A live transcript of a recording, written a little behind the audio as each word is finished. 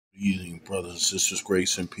evening, brothers and sisters.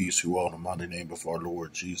 Grace and peace to all in the mighty name of our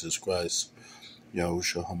Lord Jesus Christ.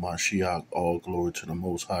 Yahushua HaMashiach, all glory to the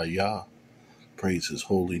Most High Yah. Praise His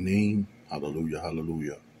holy name. Hallelujah,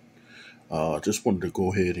 hallelujah. I just wanted to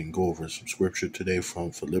go ahead and go over some scripture today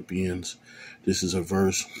from Philippians. This is a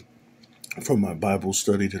verse from my Bible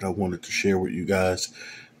study that I wanted to share with you guys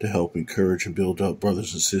to help encourage and build up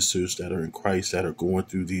brothers and sisters that are in Christ, that are going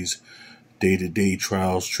through these day-to-day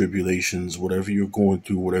trials, tribulations, whatever you're going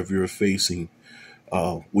through, whatever you're facing.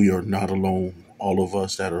 We are not alone. All of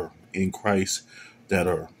us that are in Christ, that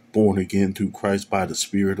are born again through Christ by the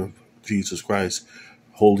Spirit of Jesus Christ,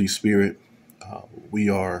 Holy Spirit, we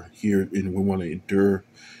are here and we want to endure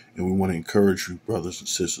and we want to encourage you, brothers and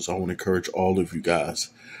sisters. I want to encourage all of you guys.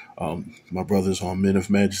 My brothers are men of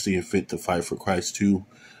majesty and fit to fight for Christ too.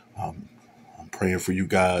 I'm praying for you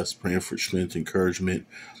guys, praying for strength, encouragement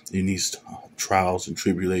in these trials and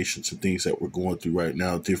tribulations and things that we're going through right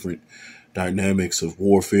now, different dynamics of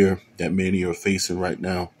warfare that many are facing right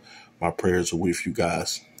now. My prayers are with you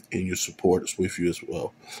guys, and your support is with you as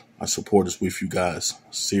well. My support is with you guys,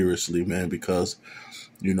 seriously, man, because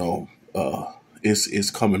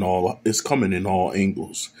it's coming in all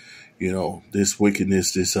angles. This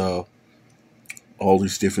wickedness, this all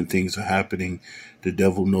these different things are happening. The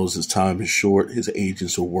devil knows his time is short. His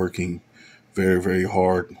agents are working very, very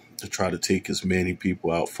hard to try to take as many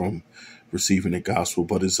people out from receiving the gospel.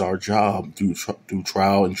 But it's our job through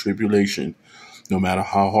trial and tribulation, no matter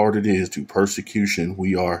how hard it is, through persecution,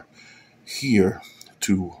 we are here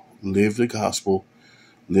to live the gospel,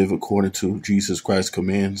 live according to Jesus Christ's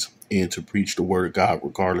commands, and to preach the word of God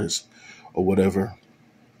regardless of whatever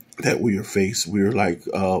that we are faced. We are like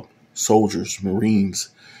soldiers, Marines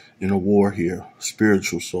in a war here,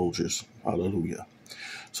 spiritual soldiers. Hallelujah.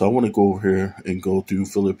 So I want to go over here and go through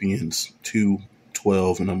Philippians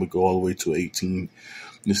 2:12, and I'm going to go all the way to 18.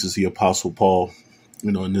 This is the Apostle Paul.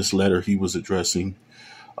 In this letter, he was addressing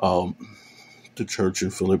the church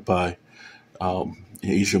in Philippi,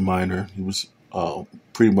 Asia Minor. He was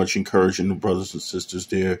pretty much encouraging the brothers and sisters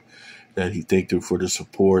there, that he thanked them for the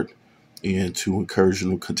support and to encourage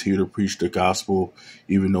them to continue to preach the gospel,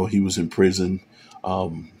 even though he was in prison.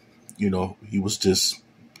 He was just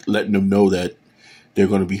letting them know that they're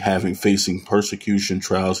going to be facing persecution,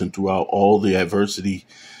 trials, and throughout all the adversity,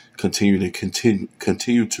 continue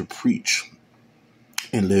to preach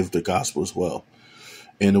and live the gospel as well.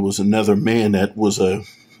 And there was another man that was I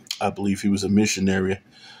believe he was a missionary.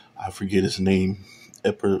 I forget his name,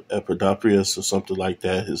 Epaphroditus or something like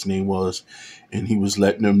that. His name was, and he was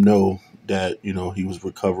letting them know that he was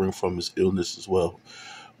recovering from his illness as well.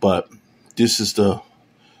 But this is the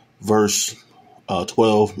verse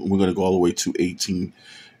 12. We're going to go all the way to 18,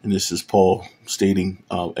 and this is Paul stating,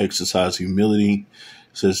 exercise humility.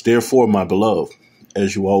 It says, "Therefore, my beloved,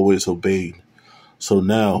 as you always obeyed, so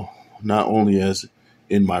now, not only as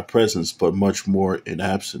in my presence, but much more in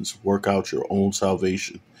absence, work out your own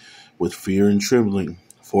salvation with fear and trembling,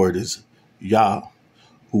 for it is Yah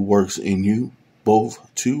who works in you,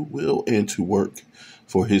 both to will and to work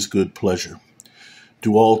for his good pleasure.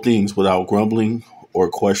 Do all things without grumbling or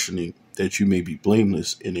questioning, that you may be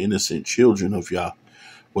blameless and innocent children of Yah,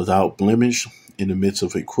 without blemish in the midst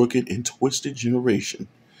of a crooked and twisted generation,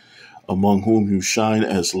 among whom you shine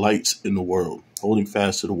as lights in the world, holding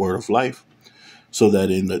fast to the word of life, so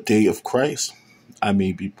that in the day of Christ I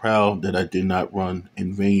may be proud that I did not run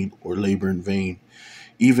in vain or labor in vain,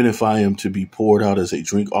 even if I am to be poured out as a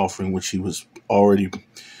drink offering," which he was already,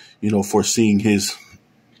 foreseeing his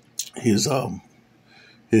he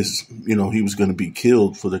was going to be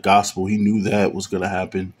killed for the gospel. He knew that was going to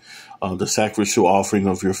happen. The sacrificial offering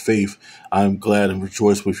of your faith, I am glad and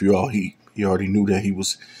rejoice with you all. He already knew that he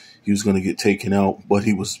was going to get taken out, but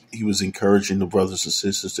he was encouraging the brothers and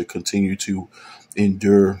sisters to continue to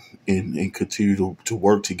endure and continue to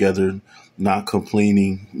work together, not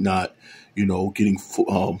complaining, not getting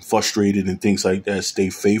frustrated and things like that. Stay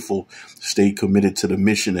faithful, stay committed to the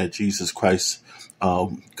mission that Jesus Christ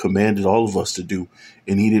commanded all of us to do.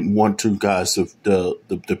 And he didn't want to, guys,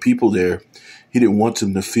 the people there, he didn't want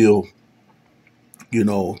them to feel,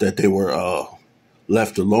 that they were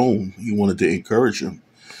left alone. He wanted to encourage them.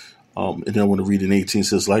 And then I want to read in 18, it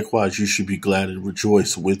says, "Likewise, you should be glad and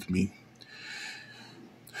rejoice with me."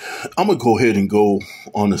 I'm going to go ahead and go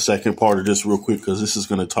on the second part of this real quick, because this is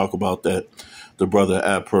going to talk about the brother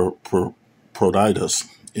Epaphroditus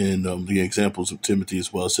and the examples of Timothy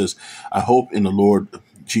as well. It says, "I hope in the Lord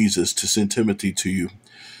Jesus to send Timothy to you,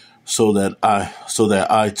 so that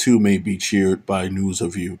I too may be cheered by news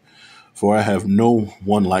of you. For I have no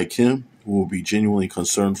one like him who will be genuinely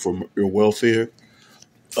concerned for your welfare.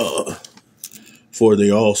 for they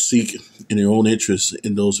all seek in their own interests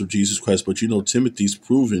in those of Jesus Christ. But Timothy's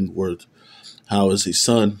proven worth how as a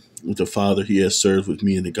son with the Father he has served with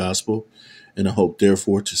me in the gospel, and I hope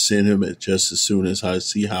therefore to send him just as soon as I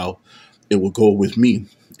see how it will go with me.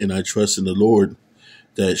 And I trust in the Lord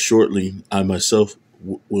that shortly I myself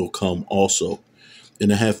will come also.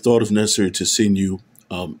 And I have thought of necessary to send you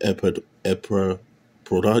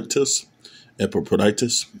Epaphroditus,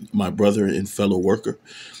 my brother and fellow worker,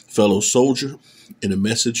 fellow soldier, and a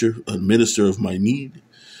messenger, a minister of my need,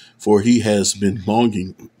 for he has been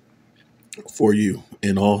longing for you,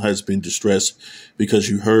 and all has been distressed because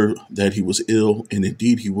you heard that he was ill, and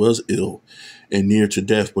indeed he was ill and near to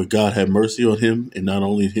death. But God had mercy on him, and not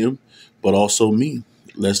only him, but also me,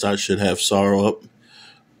 lest I should have sorrow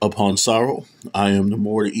upon sorrow. I am the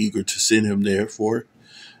more eager to send him, therefore,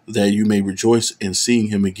 that you may rejoice in seeing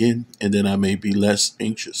him again, and then I may be less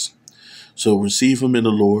anxious. So receive him in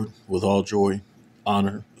the Lord with all joy,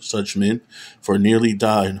 honor such men, for nearly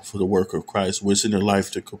died for the work of Christ, wishing their life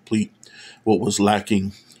to complete what was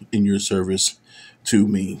lacking in your service to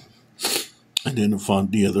me. And then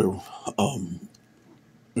the other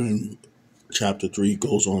in chapter 3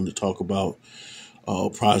 goes on to talk about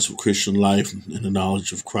prize of Christian life and the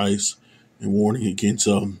knowledge of Christ, and warning against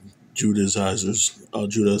Judaizers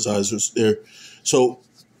there. So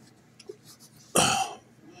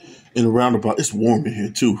in a roundabout, it's warm in here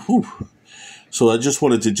too. Whew. So I just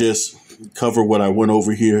wanted to just cover what I went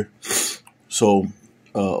over here. So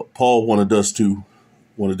Paul wanted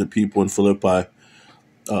the people in Philippi,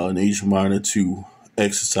 in Asia Minor, to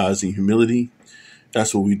exercise in humility.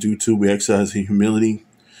 That's what we do too. We exercise in humility,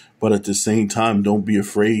 but at the same time, don't be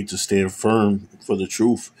afraid to stand firm for the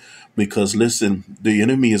truth. Because listen, the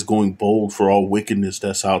enemy is going bold for all wickedness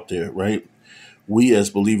that's out there, right? We as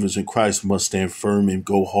believers in Christ must stand firm and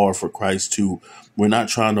go hard for Christ too. We're not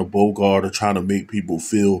trying to bogart or trying to make people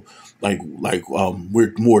feel like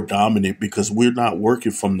we're more dominant, because we're not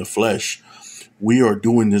working from the flesh. We are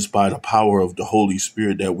doing this by the power of the Holy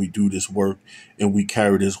Spirit that we do this work, and we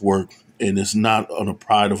carry this work. And it's not on a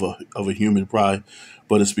pride of a human pride,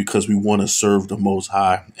 but it's because we want to serve the Most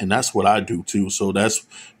High. And that's what I do too. So that's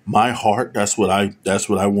my heart. That's what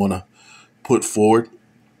I want to put forward.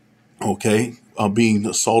 Okay. Being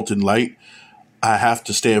the salt and light, I have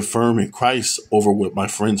to stand firm in Christ over what my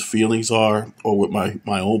friends' feelings are, or what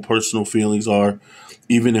my own personal feelings are.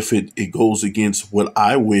 Even if it goes against what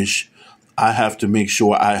I wish, I have to make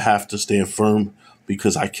sure I have to stand firm,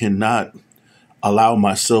 because I cannot allow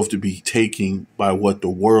myself to be taken by what the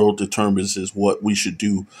world determines is what we should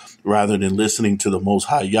do, rather than listening to the Most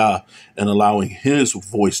High Yah and allowing his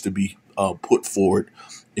voice to be put forward,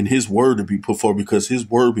 and his word to be put forward, because his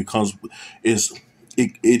word it's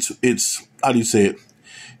how do you say it?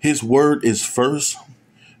 His word is first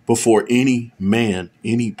before any man,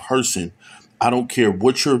 any person. I don't care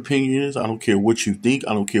what your opinion is. I don't care what you think.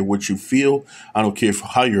 I don't care what you feel. I don't care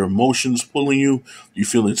how your emotions pulling you. You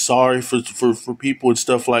feeling sorry for people and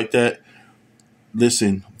stuff like that.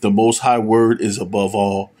 Listen, the Most High word is above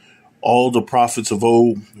all. All the prophets of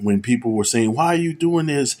old, when people were saying, "Why are you doing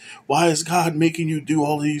this? Why is God making you do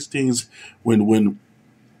all these things?" When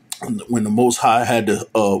the Most High had to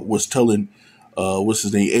was telling what's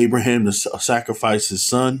his name, Abraham, to sacrifice his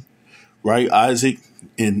son, right, Isaac,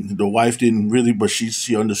 and the wife didn't really, but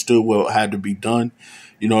she understood what had to be done.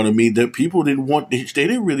 You know what I mean? That people they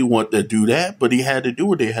didn't really want to do that, but he had to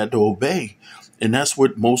do it. They had to obey. And that's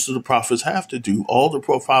what most of the prophets have to do. All the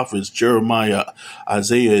prophets, Jeremiah,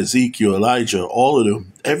 Isaiah, Ezekiel, Elijah, all of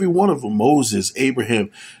them, every one of them, Moses, Abraham,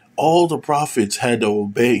 all the prophets had to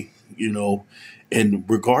obey, and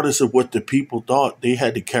regardless of what the people thought, they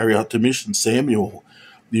had to carry out the mission. Samuel,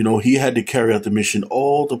 he had to carry out the mission.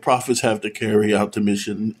 All the prophets have to carry out the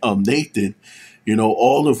mission. Nathan,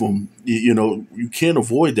 all of them, you can't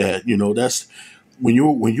avoid that. That's when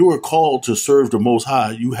you are called to serve the Most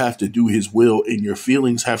High, you have to do his will, and your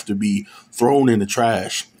feelings have to be thrown in the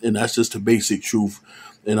trash. And that's just the basic truth.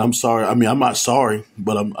 And I'm sorry. I mean, I'm not sorry,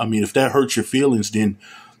 but if that hurts your feelings, then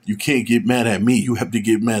you can't get mad at me. You have to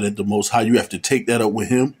get mad at the Most High. You have to take that up with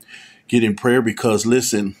him, get in prayer, because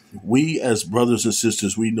listen, we as brothers and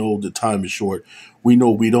sisters, we know the time is short. We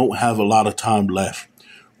know we don't have a lot of time left.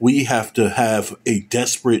 We have to have a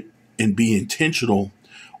desperate and be intentional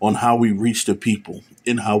on how we reach the people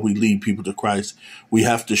and how we lead people to Christ. We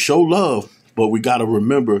have to show love, but we got to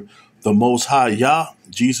remember the Most High Yah,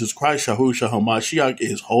 Jesus Christ, Yahushua HaMashiach,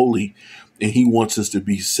 is holy, and he wants us to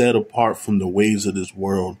be set apart from the ways of this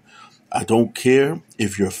world. I don't care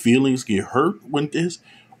if your feelings get hurt with this,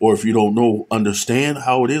 or if you don't know, understand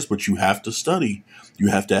how it is, but you have to study. You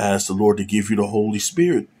have to ask the Lord to give you the Holy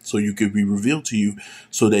Spirit so you can be revealed to you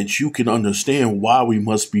so that you can understand why we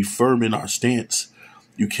must be firm in our stance.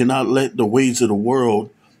 You cannot let the ways of the world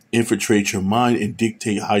infiltrate your mind and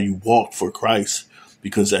dictate how you walk for Christ,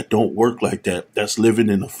 because that don't work like that. That's living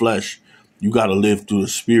in the flesh. You got to live through the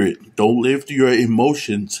Spirit. Don't live through your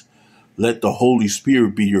emotions. Let the Holy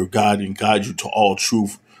Spirit be your guide and guide you to all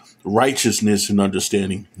truth, righteousness, and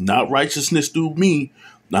understanding. Not righteousness through me,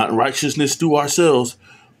 not righteousness through ourselves,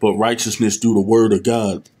 but righteousness through the Word of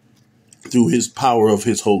God, through His power of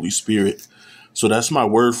His Holy Spirit. So that's my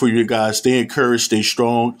word for you guys. Stay encouraged, stay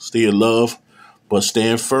strong, stay in love, but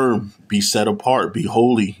stand firm. Be set apart, be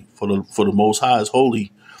holy, for the Most High is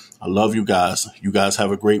holy. I love you guys. You guys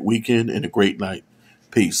have a great weekend and a great night.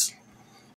 Peace.